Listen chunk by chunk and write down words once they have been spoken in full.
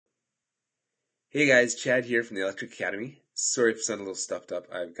Hey guys, Chad here from the Electric Academy. Sorry if I sound a little stuffed up.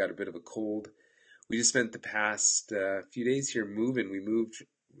 I've got a bit of a cold. We just spent the past few days here moving. We moved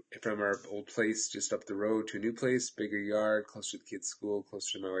from our old place just up the road to a new place, bigger yard, closer to the kids' school,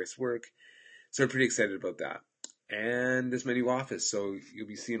 closer to my wife's work. So I'm pretty excited about that. And this is my new office, so you'll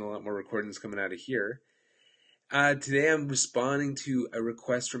be seeing a lot more recordings coming out of here. Today I'm responding to a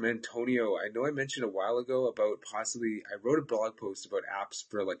request from Antonio. I know I mentioned a while ago about I wrote a blog post about apps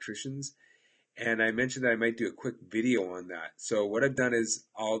for electricians. And I mentioned that I might do a quick video on that. So what I've done is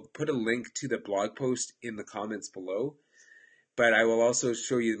I'll put a link to the blog post in the comments below, but I will also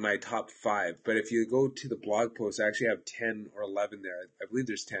show you my top 5. But if you go to the blog post, I actually have 10 or 11 there. I believe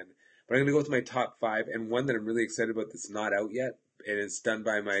there's 10. But I'm going to go with my top 5, and one that I'm really excited about that's not out yet, and it's done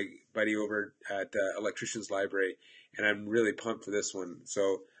by my buddy over at Electricians Library, and I'm really pumped for this one.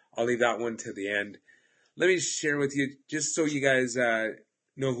 So I'll leave that one to the end. Let me share with you, just so you guys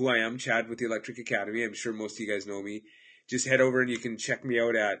know who I am, Chad with the Electric Academy. I'm sure most of you guys know me. Just head over and you can check me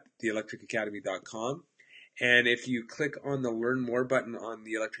out at theelectricacademy.com. And if you click on the Learn More button on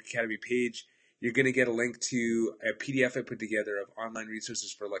the Electric Academy page, you're going to get a link to a PDF I put together of online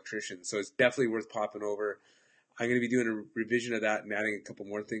resources for electricians. So it's definitely worth popping over. I'm going to be doing a revision of that and adding a couple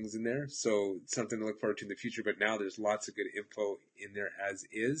more things in there. So something to look forward to in the future. But now there's lots of good info in there as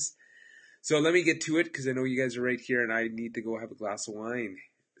is. So let me get to it because I know you guys are right here and I need to go have a glass of wine.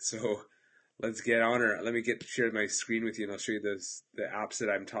 So let's get on her. Let me share my screen with you and I'll show you the apps that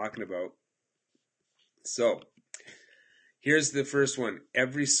I'm talking about. So here's the first one,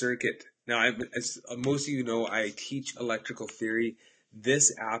 Every Circuit. Now, as most of you know, I teach electrical theory.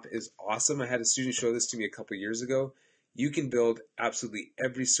 This app is awesome. I had a student show this to me a couple years ago. You can build absolutely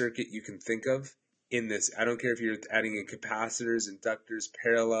every circuit you can think of in this. I don't care if you're adding in capacitors, inductors,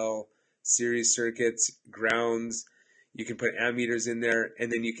 parallel, series circuits, grounds. You can put ammeters in there,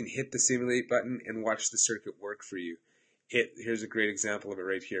 and then you can hit the simulate button and watch the circuit work for you. Here's a great example of it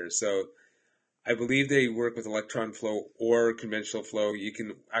right here. So I believe they work with electron flow or conventional flow. You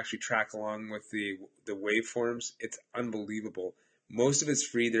can actually track along with the waveforms. It's unbelievable. Most of it's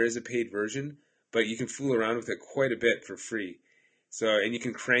free. There is a paid version, but you can fool around with it quite a bit for free. So, and you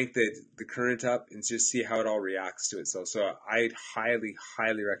can crank the current up and just see how it all reacts to itself. So I'd highly,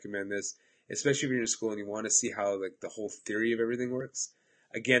 highly recommend this, especially if you're in school and you want to see how the whole theory of everything works.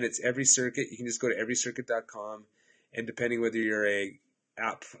 Again, it's Every Circuit. You can just go to everycircuit.com, and depending whether you're an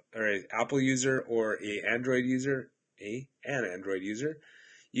Apple user or an Android user,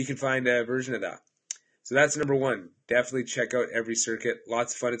 you can find a version of that. So that's number one. Definitely check out Every Circuit.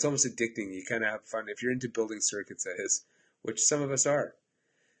 Lots of fun. It's almost addicting. You kind of have fun if you're into building circuits, that is, which some of us are.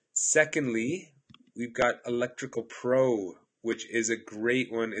 Secondly, we've got Electrical Pro, which is a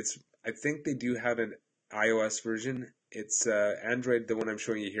great one. I think they do have an iOS version. It's Android, the one I'm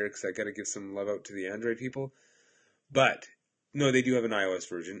showing you here, because I got to give some love out to the Android people. But no, they do have an iOS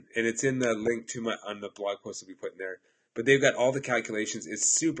version, and it's in the link to on the blog post that we put in there. But they've got all the calculations.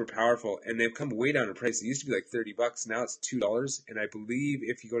 It's super powerful, and they've come way down in price. It used to be like $30. Now it's $2, and I believe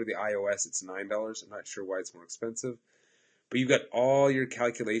if you go to the iOS, it's $9. I'm not sure why it's more expensive. But you've got all your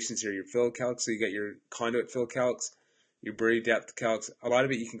calculations here, your fill calcs. So you got your conduit fill calcs, your buried depth calcs. A lot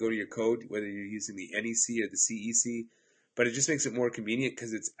of it you can go to your code, whether you're using the NEC or the CEC. But it just makes it more convenient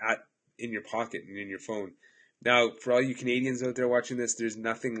because it's in your pocket and in your phone. Now, for all you Canadians out there watching this, there's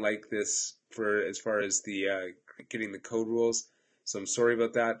nothing like this for as far as the getting the code rules. So I'm sorry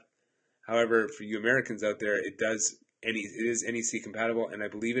about that. However, for you Americans out there, it is NEC compatible, and I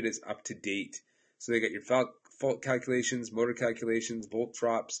believe it is up to date. So they got your fault calculations, motor calculations, volt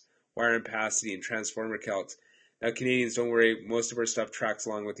drops, wire ampacity, and transformer calcs. Now, Canadians, don't worry. Most of our stuff tracks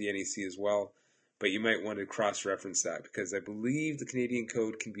along with the NEC as well, but you might want to cross-reference that because I believe the Canadian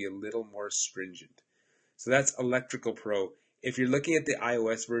code can be a little more stringent. So that's Electrical Pro. If you're looking at the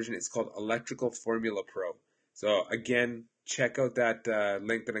iOS version, it's called Electrical Formula Pro. So again, check out that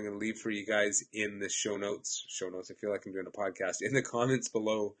link that I'm going to leave for you guys in the show notes. I feel like I'm doing a podcast. In the comments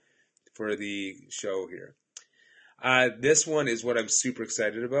below for the show here. This one is what I'm super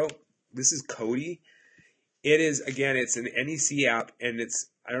excited about. This is Cody. It is, again, it's an NEC app, and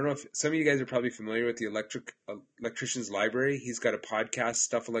I don't know if some of you guys are probably familiar with the Electricians Library. He's got a podcast,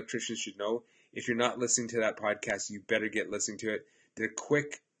 Stuff Electricians Should Know. If you're not listening to that podcast, you better get listening to it. They're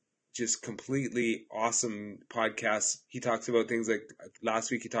quick, just completely awesome podcasts. He talks about things like,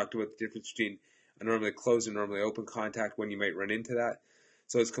 last week he talked about the difference between a normally closed and normally open contact, when you might run into that.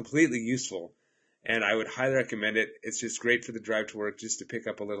 So it's completely useful, and I would highly recommend it. It's just great for the drive to work, just to pick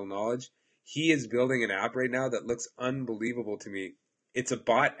up a little knowledge. He is building an app right now that looks unbelievable to me. It's a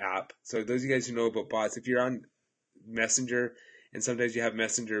bot app. So those of you guys who know about bots, if you're on Messenger and sometimes you have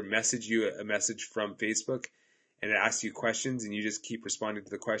Messenger message you a message from Facebook, and it asks you questions, and you just keep responding to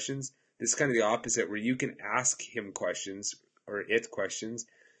the questions. This is kind of the opposite, where you can ask him questions or it questions,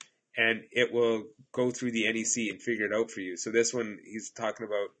 and it will go through the NEC and figure it out for you. So this one, he's talking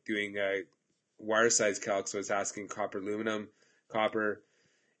about doing wire size calc, so it's asking copper, aluminum, copper,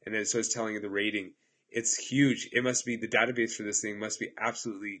 and then so it's telling you the rating. It's huge. It must be, the database for this thing must be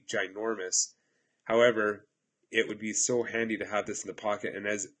absolutely ginormous. However, it would be so handy to have this in the pocket. And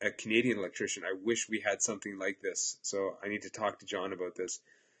as a Canadian electrician, I wish we had something like this. So I need to talk to John about this.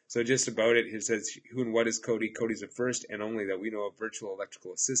 So just about it, it says, who and what is Cody? Cody's the first and only that we know of virtual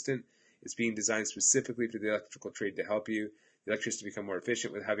electrical assistant. It's being designed specifically for the electrical trade to help you, the electrician, to become more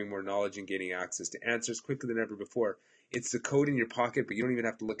efficient with having more knowledge and gaining access to answers quicker than ever before. It's the code in your pocket, but you don't even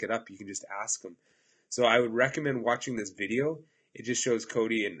have to look it up. You can just ask them. So I would recommend watching this video. It just shows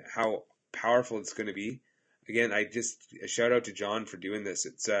Cody and how powerful it's going to be. Again, a shout out to John for doing this.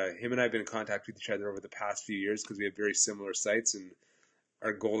 It's him and I have been in contact with each other over the past few years because we have very similar sites, and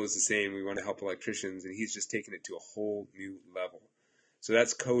our goal is the same. We want to help electricians, and he's just taken it to a whole new level. So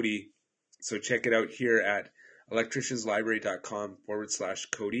that's Cody. So check it out here at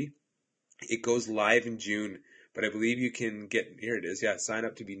electricianslibrary.com/Cody. It goes live in June, but I believe you can get, here it is, yeah, sign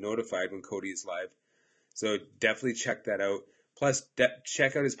up to be notified when Cody is live. So definitely check that out. Plus,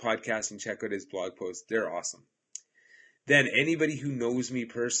 check out his podcast and check out his blog posts. They're awesome. Then anybody who knows me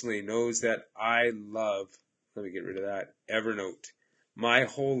personally knows that I love, let me get rid of that, Evernote. My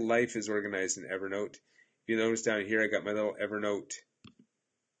whole life is organized in Evernote. If you notice down here, I got my little Evernote.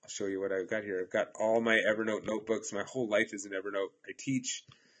 I'll show you what I've got here. I've got all my Evernote notebooks. My whole life is in Evernote. I teach,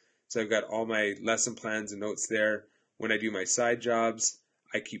 so I've got all my lesson plans and notes there. When I do my side jobs,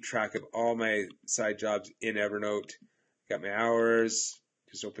 I keep track of all my side jobs in Evernote. Got my hours,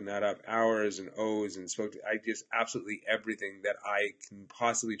 just open that up, hours and O's and spoke to, I just absolutely everything that I can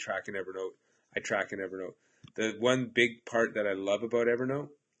possibly track in Evernote, I track in Evernote. The one big part that I love about Evernote,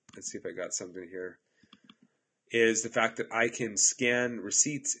 let's see if I got something here, is the fact that I can scan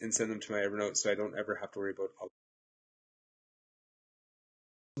receipts and send them to my Evernote, so I don't ever have to worry about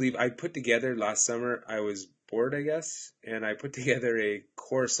I put together last summer, I was bored, I guess, and I put together a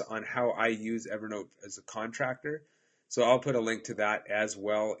course on how I use Evernote as a contractor. So I'll put a link to that as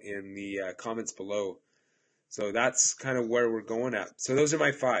well in the comments below. So that's kind of where we're going at. So those are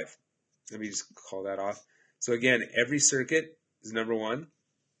my 5. Let me just call that off. So again, every circuit is number 1.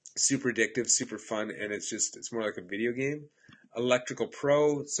 Super addictive, super fun, and it's more like a video game. Electrical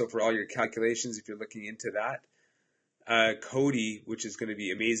Pro, so for all your calculations, if you're looking into that. Cody, which is going to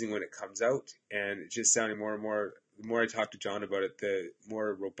be amazing when it comes out, and it's just sounding more and more, the more I talk to John about it, the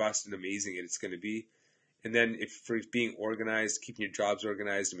more robust and amazing it's going to be. And then if for being organized, keeping your jobs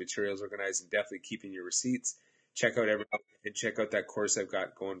organized and materials organized, and definitely keeping your receipts, check out and check out that course I've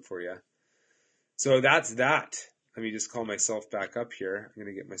got going for you. So that's that. Let me just call myself back up here. I'm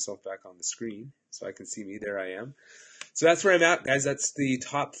going to get myself back on the screen so I can see me. There I am. So that's where I'm at, guys. That's the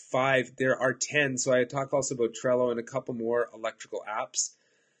top 5. There are 10. So I talked also about Trello and a couple more electrical apps.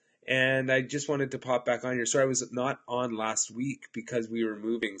 And I just wanted to pop back on here. So I was not on last week because we were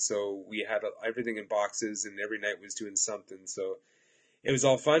moving. So we had everything in boxes and every night was doing something. So it was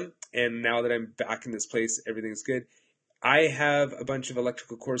all fun. And now that I'm back in this place, everything's good. I have a bunch of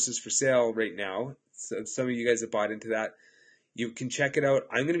electrical courses for sale right now. So some of you guys have bought into that. You can check it out.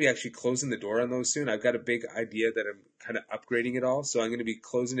 I'm going to be actually closing the door on those soon. I've got a big idea that I'm kind of upgrading it all. So I'm going to be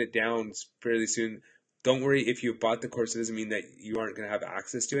closing it down fairly soon. Don't worry if you bought the course. It doesn't mean that you aren't going to have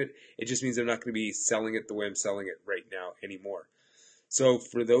access to it. It just means I'm not going to be selling it the way I'm selling it right now anymore. So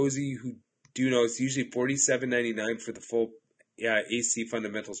for those of you who do know, it's usually $47.99 for the full AC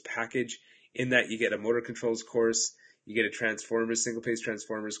fundamentals package. In that you get a motor controls course, you get a transformers, single phase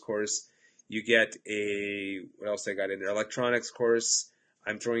transformers course, you get what else I got in there? Electronics course.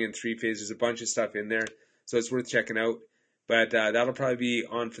 I'm throwing in 3-phase. There's a bunch of stuff in there, so it's worth checking out. But that'll probably be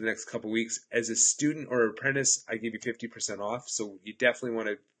on for the next couple weeks. As a student or apprentice, I give you 50% off, so you definitely want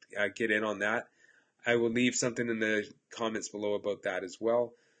to get in on that. I will leave something in the comments below about that as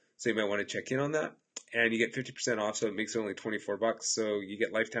well, so you might want to check in on that. And you get 50% off, so it makes it only $24, so you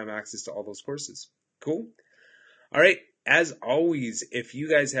get lifetime access to all those courses. Cool? All right, as always, if you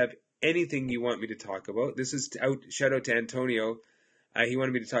guys have anything you want me to talk about, this is shout out to Antonio. He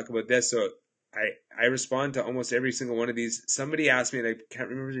wanted me to talk about this, so I respond to almost every single one of these. Somebody asked me, and I can't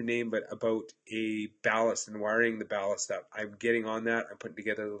remember their name, but about a ballast and wiring the ballast up. I'm getting on that. I'm putting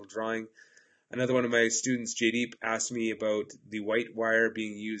together a little drawing. Another one of my students, JD, asked me about the white wire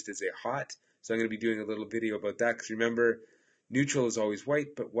being used as a hot. So I'm going to be doing a little video about that, because remember, neutral is always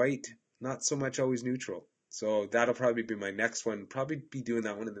white, but white, not so much always neutral. So that'll probably be my next one. Probably be doing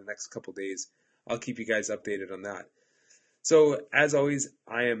that one in the next couple days. I'll keep you guys updated on that. So as always,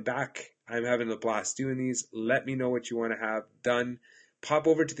 I am back. I'm having a blast doing these. Let me know what you want to have done. Pop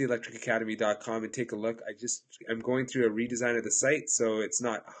over to theelectricacademy.com and take a look. I'm going through a redesign of the site, so it's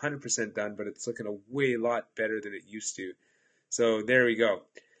not 100% done, but it's looking a way lot better than it used to. So there we go.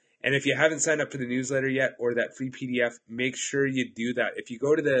 And if you haven't signed up for the newsletter yet or that free PDF, make sure you do that. If you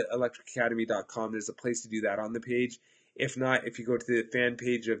go to the electricacademy.com, there's a place to do that on the page. If not, if you go to the fan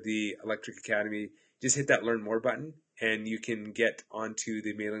page of the Electric Academy, just hit that Learn More button and you can get onto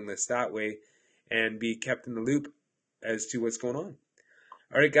the mailing list that way and be kept in the loop as to what's going on.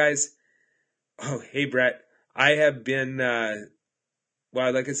 All right, guys. Oh, hey, Brett. I have been,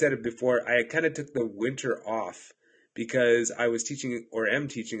 well, like I said before, I kind of took the winter off because I was teaching or am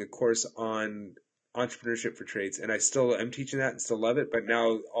teaching a course on entrepreneurship for trades, and I still am teaching that and still love it, but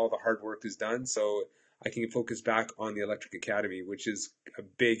now all the hard work is done, so I can focus back on the Electric Academy, which is a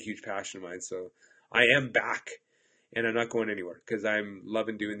big, huge passion of mine. So I am back, and I'm not going anywhere because I'm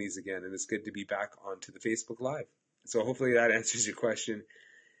loving doing these again, and it's good to be back onto the Facebook Live. So hopefully that answers your question.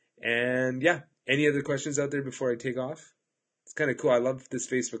 And yeah, any other questions out there before I take off? It's kind of cool. I love this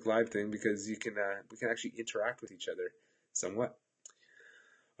Facebook Live thing because we can actually interact with each other somewhat.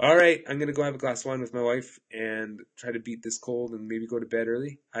 All right, I'm gonna go have a glass of wine with my wife and try to beat this cold and maybe go to bed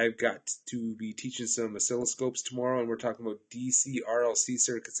early. I've got to be teaching some oscilloscopes tomorrow, and we're talking about DC RLC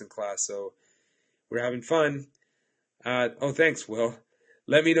circuits in class, so we're having fun. Oh, thanks, Will.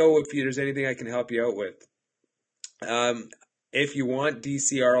 Let me know if there's anything I can help you out with. If you want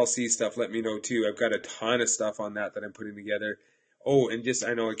DC RLC stuff, let me know too. I've got a ton of stuff on that I'm putting together. Oh, and just,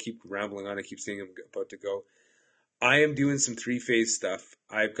 I know I keep rambling on. I keep saying I'm about to go. I am doing some three-phase stuff.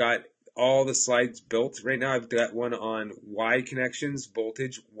 I've got all the slides built. Right now I've got one on Y connections,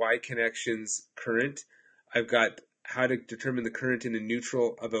 voltage, Y connections, current. I've got how to determine the current in a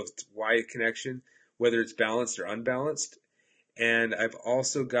neutral of a Y connection, whether it's balanced or unbalanced. And I've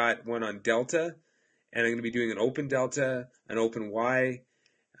also got one on delta, and I'm going to be doing an open delta, an open Y.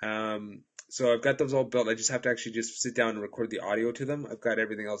 So I've got those all built. I just have to actually just sit down and record the audio to them. I've got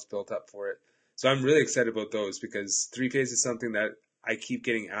everything else built up for it. So I'm really excited about those because three-phase is something that I keep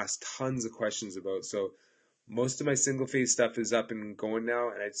getting asked tons of questions about. So most of my single-phase stuff is up and going now,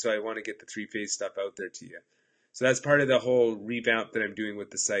 and so I want to get the three-phase stuff out there to you. So that's part of the whole revamp that I'm doing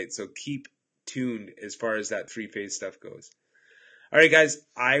with the site. So keep tuned as far as that three-phase stuff goes. All right, guys,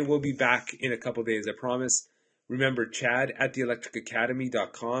 I will be back in a couple days, I promise. Remember, Chad at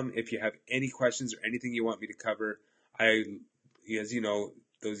theelectricacademy.com. If you have any questions or anything you want me to cover, as you know,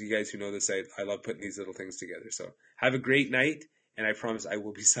 those of you guys who know the site, I love putting these little things together. So have a great night, and I promise I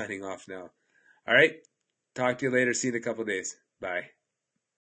will be signing off now. All right, talk to you later. See you in a couple days. Bye.